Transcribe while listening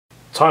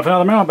Time for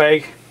another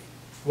mailbag.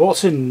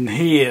 What's in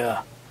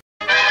here?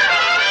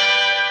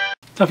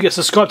 Don't forget to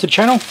subscribe to the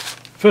channel.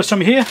 First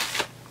time you're here,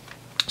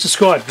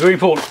 subscribe. Very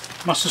important.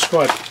 Must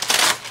subscribe.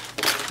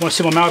 Want to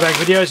see my mailbag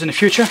videos in the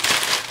future?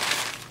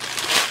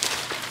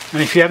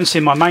 And if you haven't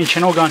seen my main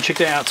channel, go and check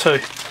that out too.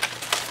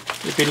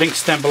 There'll be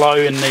links down below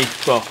in the,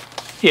 well,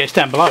 yeah, it's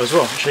down below as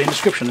well, actually in the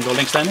description. They've got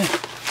links down there.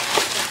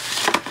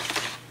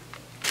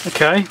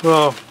 Okay,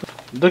 well,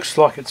 looks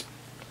like it's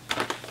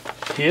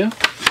here.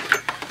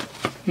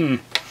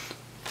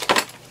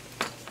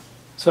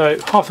 So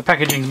half the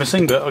packaging's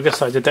missing, but I guess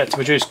they did that to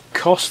reduce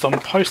cost on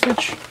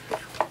postage.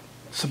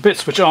 Some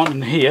bits which aren't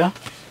in here,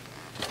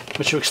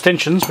 which are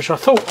extensions, which I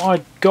thought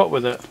I got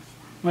with it.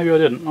 Maybe I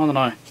didn't, I don't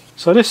know.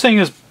 So this thing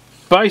is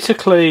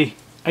basically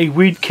a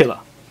weed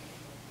killer.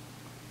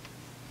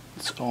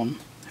 It's on.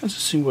 How does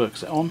this thing work?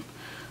 Is it on?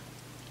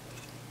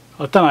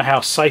 I don't know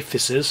how safe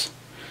this is,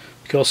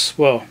 because,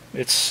 well,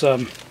 it's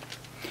a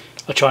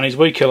Chinese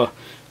weed killer.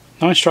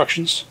 No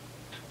instructions.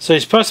 So you're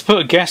supposed to put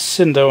a gas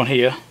cylinder on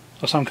here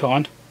of some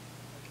kind.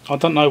 I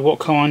don't know what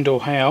kind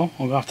or how. I'm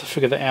going to have to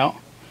figure that out.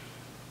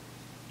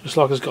 Looks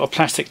like it's got a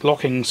plastic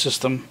locking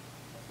system,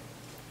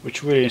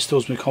 which really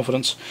instills me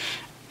confidence.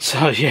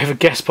 So you have a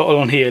gas bottle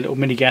on here, a little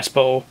mini gas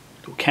bottle,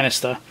 little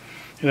canister,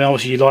 and then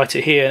obviously you light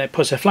it here and it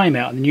puts a flame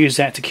out and use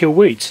that to kill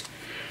weeds.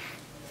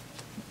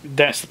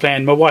 That's the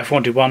plan. My wife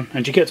wanted one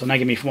and she kept on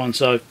nagging me for one,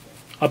 so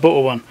I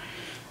bought her one.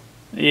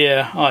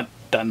 Yeah, I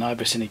don't know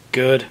if it's any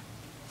good.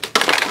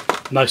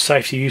 No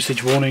safety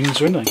usage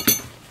warnings or anything.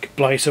 You could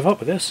blow yourself up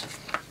with this.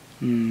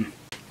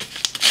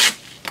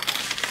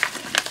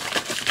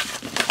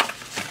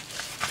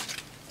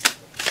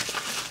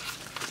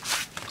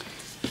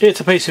 It's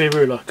a PCB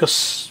ruler,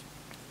 because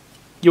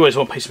you always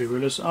want PCB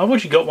rulers. I've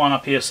actually got one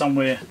up here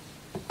somewhere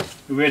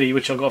already,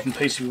 which I got from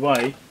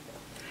PCBWay.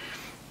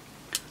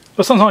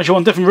 But sometimes you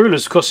want different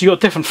rulers because you've got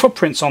different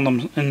footprints on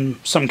them in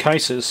some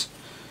cases.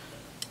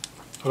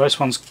 Well, this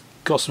one's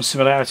got some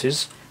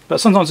similarities, but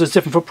sometimes there's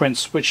different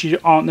footprints which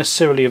aren't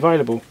necessarily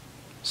available.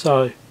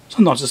 So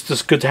sometimes it's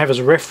just good to have as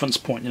a reference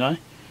point, you know.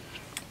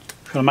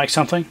 If you want to make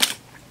something,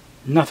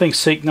 nothing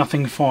seek,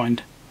 nothing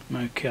find.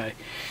 Okay.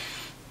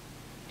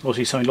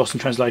 Obviously something lost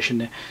in translation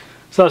there.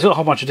 So it's got a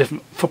whole bunch of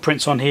different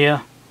footprints on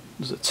here.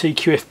 There's a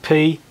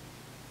TQFP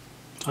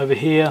over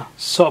here,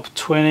 SOP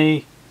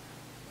 20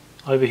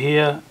 over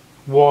here,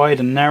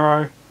 wide and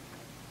narrow,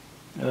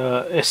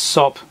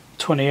 SOP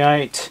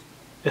 28,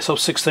 SOP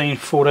 16,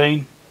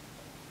 14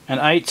 and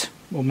 8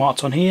 all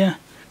marked on here.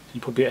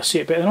 You probably be able to see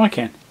it better than I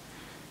can.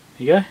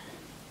 There you go.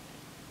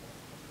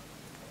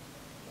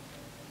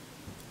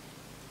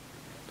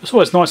 It's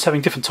always nice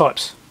having different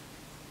types.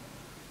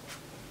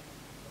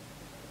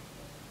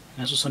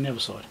 And that's what's on the other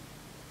side.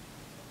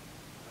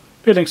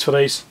 Bit links for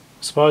these,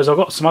 I suppose. I've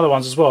got some other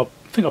ones as well.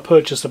 I think I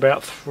purchased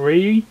about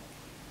three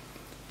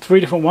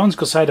different ones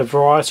because they had a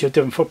variety of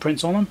different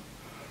footprints on them.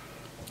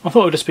 I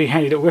thought it would just be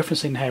handy little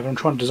referencing to have when I'm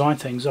trying to design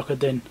things. I could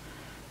then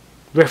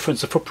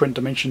reference the footprint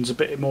dimensions a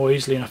bit more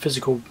easily in a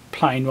physical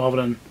plane rather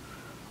than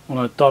on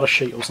a data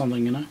sheet or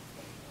something, you know.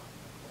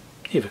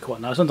 You never quite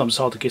know. Sometimes it's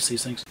hard to guess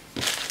these things.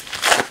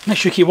 Make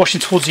sure you keep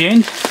watching towards the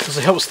end because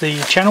it helps the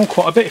channel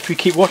quite a bit if you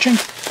keep watching.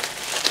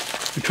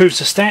 Improves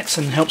the stats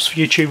and helps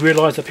YouTube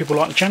realise that people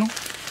like the channel.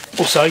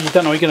 Also, you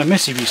don't know what you're going to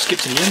miss if you skip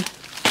to the end.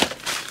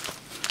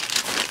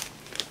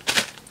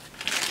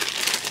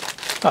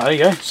 Oh, there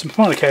you go, some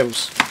pointer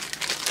cables.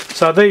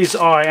 So these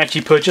I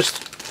actually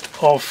purchased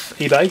off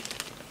eBay.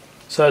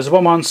 So there's a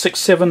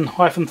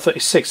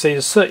 1167-36.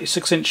 These are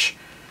 36-inch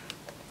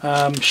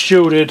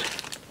shielded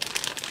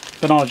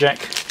banana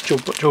jack,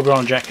 dual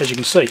banana jack, as you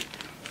can see.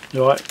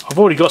 Right, I've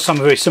already got some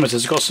very similar to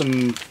this. I've got some,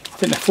 I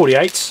think they're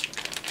 48s.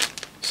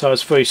 So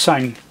it's very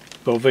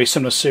very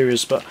similar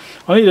series, but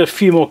I needed a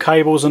few more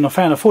cables and I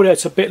found a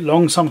 48's a bit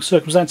long in some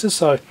circumstances,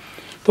 so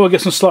thought I'd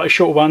get some slightly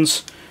shorter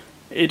ones.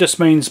 It just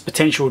means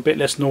potential a bit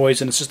less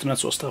noise in the system, that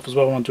sort of stuff as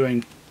well when I'm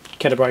doing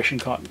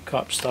calibration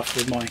type stuff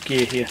with my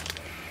gear here.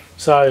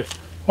 So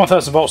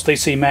 1000 volts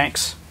DC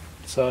max,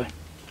 so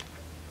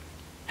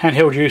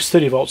handheld use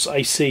 30 volts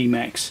AC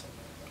max,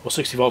 or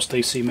 60 volts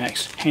DC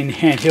max,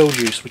 handheld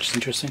use, which is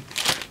interesting.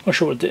 Not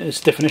sure what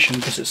its definition,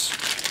 because it's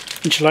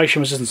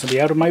insulation resistance to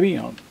the outer maybe,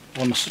 or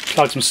on the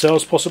plugs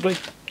themselves possibly,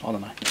 I don't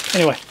know.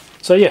 Anyway,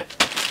 so yeah,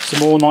 some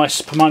more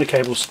nice pomander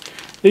cables.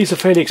 These are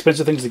fairly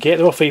expensive things to get,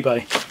 they're off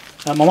eBay.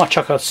 I might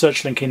chuck a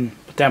search link in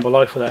down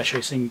below for that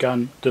actually, so you can go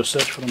and do a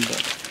search for them,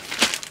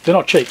 but they're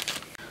not cheap.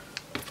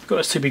 I've got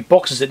those two big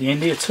boxes at the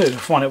end here too, to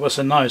find out what's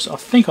in those. I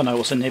think I know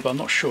what's in there, but I'm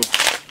not sure.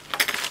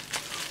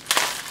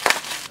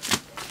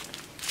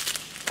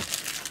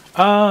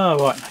 Ah,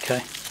 right,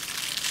 okay.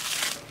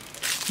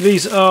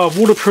 These are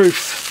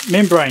waterproof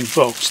membrane,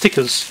 well,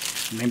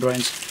 stickers,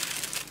 membranes.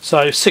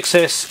 So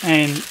 6S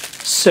and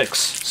 6.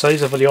 So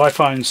these are for the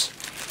iPhones.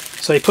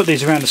 So you put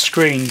these around the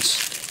screens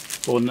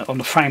or on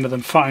the frame of the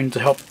phone to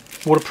help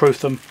waterproof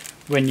them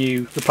when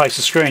you replace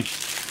the screen.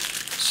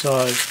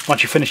 So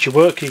once you finish your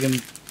work, you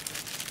can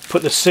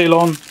put the seal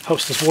on,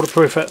 helps us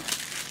waterproof it,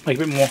 make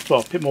it a bit more,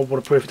 well, a bit more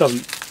waterproof. It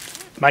doesn't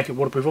make it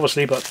waterproof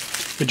obviously, but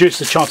reduce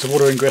the chance of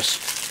water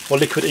ingress, or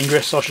liquid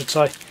ingress I should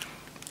say.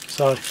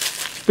 So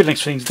bit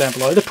links for things down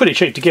below. They're pretty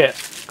cheap to get,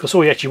 because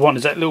all you actually want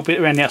is that little bit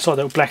around the outside,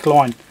 that little black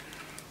line.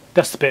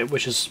 That's the bit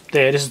which is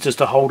there. This is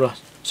just a holder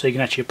so you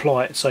can actually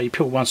apply it. So you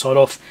peel one side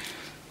off,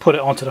 put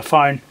it onto the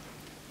phone,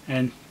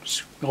 and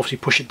obviously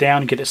push it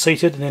down and get it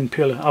seated, and then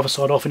peel the other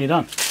side off and you're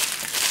done.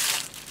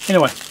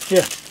 Anyway,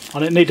 yeah,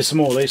 I needed some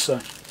more of these, so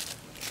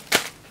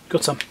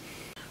got some.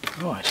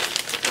 Right,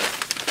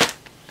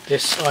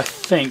 this I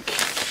think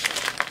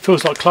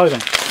feels like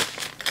clothing.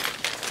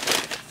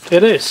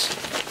 It is.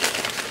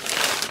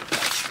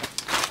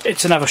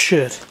 It's another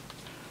shirt,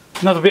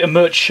 another bit of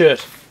merch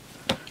shirt.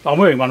 I'm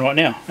wearing one right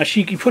now.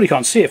 Actually, you probably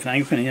can't see it from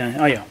there. Yeah.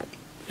 Oh yeah,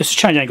 let's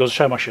change angles to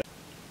show my shirt.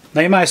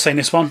 Now you may have seen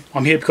this one.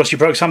 I'm here because you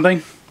broke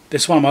something.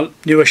 This is one of my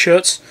newer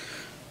shirts.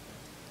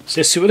 So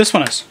let's see what this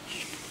one is.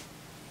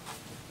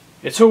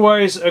 It's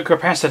always a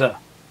capacitor.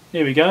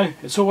 Here we go.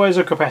 It's always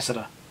a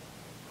capacitor.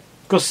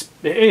 Because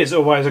it is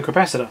always a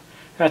capacitor.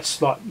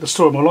 That's like the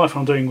story of my life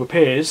when I'm doing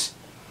repairs.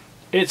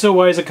 It's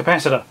always a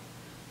capacitor.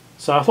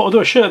 So I thought I'd do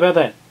a shirt about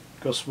that.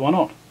 Because why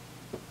not?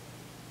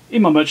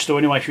 In my merch store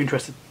anyway if you're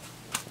interested.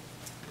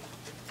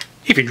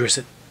 If you're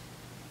interested.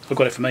 I've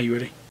got it for me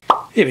really.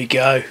 Here we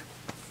go.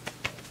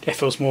 That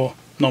feels more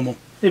normal.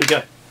 Here we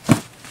go.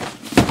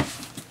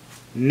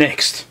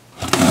 Next.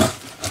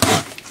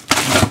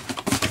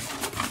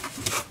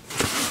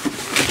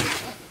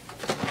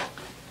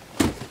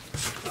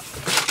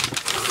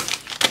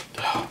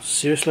 Oh,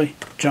 seriously?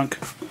 Junk.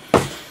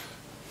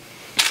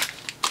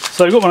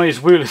 So we've got one of these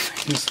wheelie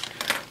things.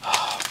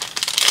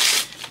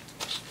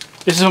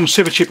 This is on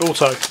Super Cheap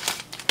Auto.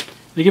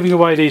 They're giving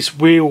away these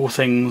wheel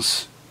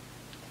things.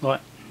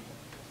 Like,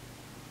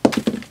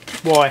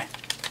 why?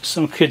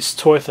 Some kid's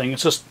toy thing.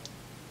 It's just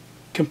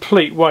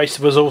complete waste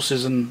of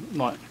resources and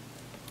like,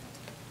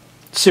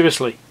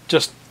 seriously,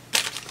 just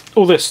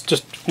all this.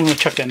 Just I'm going to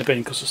chuck that in the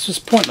bin because it's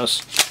just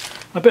pointless.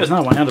 I bet there's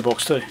another one in the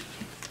box too,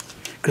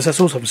 because that's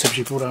also from Super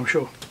Cheap Auto, I'm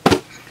sure.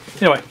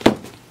 Anyway,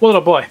 what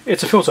did I buy?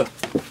 It's a filter,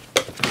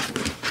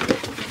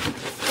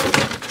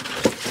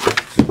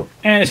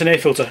 and it's an air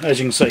filter, as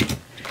you can see.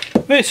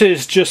 This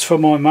is just for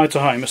my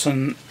motorhome. It's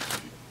an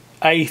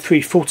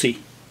A340. You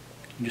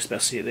can just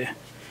about see it there.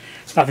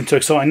 Nothing too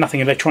exciting, nothing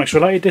electronics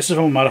related. This is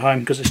from my motorhome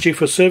because it's due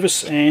for a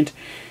service, and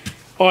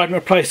I haven't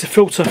replaced the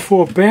filter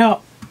for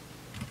about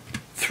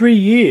 3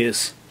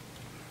 years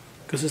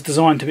because it's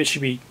designed to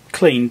be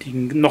cleaned.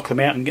 You can knock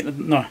them out and get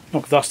knock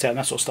the dust out and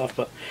that sort of stuff.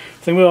 But I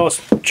think, well, I was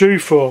due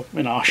for,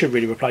 I should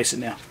really replace it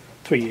now.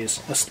 3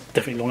 years, that's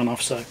definitely long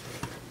enough. So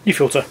new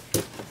filter,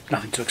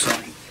 nothing too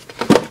exciting.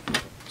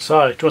 So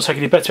do you want to take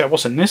any bets about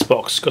what's in this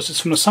box? Because it's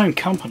from the same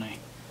company.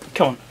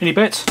 Come on, any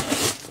bets?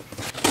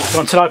 Go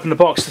on, open the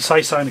box to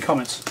say so in the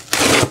comments.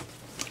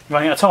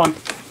 Running out of time.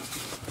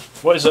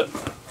 What is it?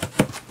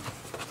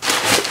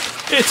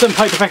 It's some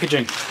paper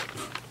packaging.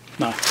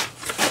 No.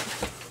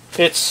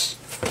 It's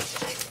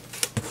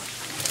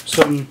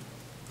some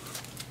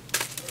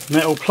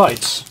metal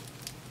plates.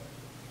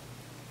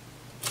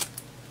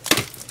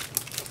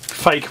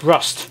 Fake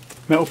rust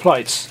metal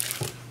plates.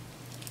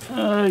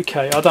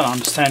 Okay, I don't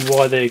understand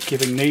why they're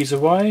giving these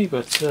away,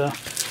 but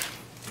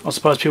I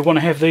suppose people want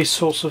to have these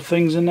sorts of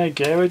things in their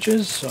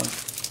garages, so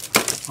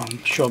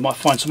I'm sure I might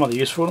find some other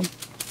use for them.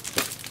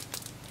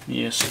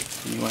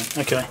 Yes, anyway,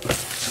 okay.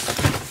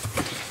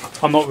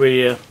 I'm not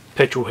really a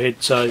petrol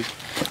head, so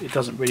it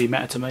doesn't really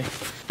matter to me.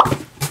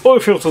 Oil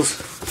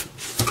filters.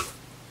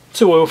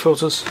 2 oil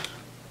filters.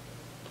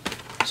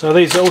 So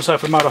these are also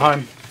for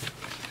motorhome.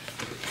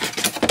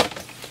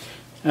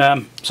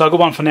 So I've got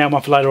one for now,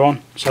 one for later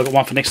on. So I've got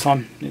one for next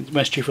time when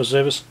it's due for a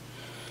service.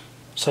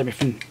 Save me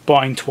from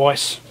buying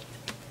twice.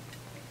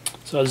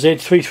 So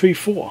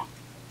Z334.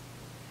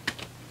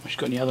 If it's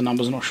got any other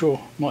numbers, I'm not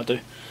sure. Might do.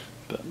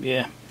 But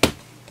yeah.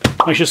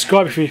 Make sure to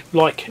subscribe if you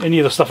like any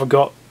of the stuff I've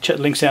got. Check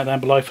the links out down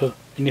below for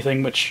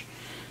anything which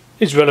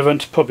is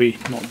relevant. Probably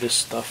not this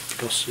stuff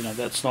because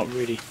that's not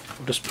really.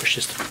 I'll just push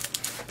this.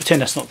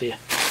 Pretend that's not there.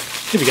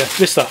 Here we go.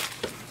 This stuff.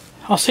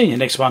 I'll see you in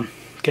the next one.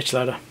 Catch you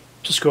later.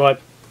 Subscribe.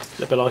 Hit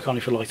the bell icon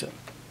if you liked it.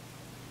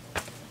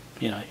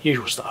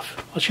 Usual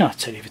stuff. I just can't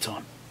tell you every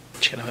time.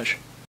 Check out the merch.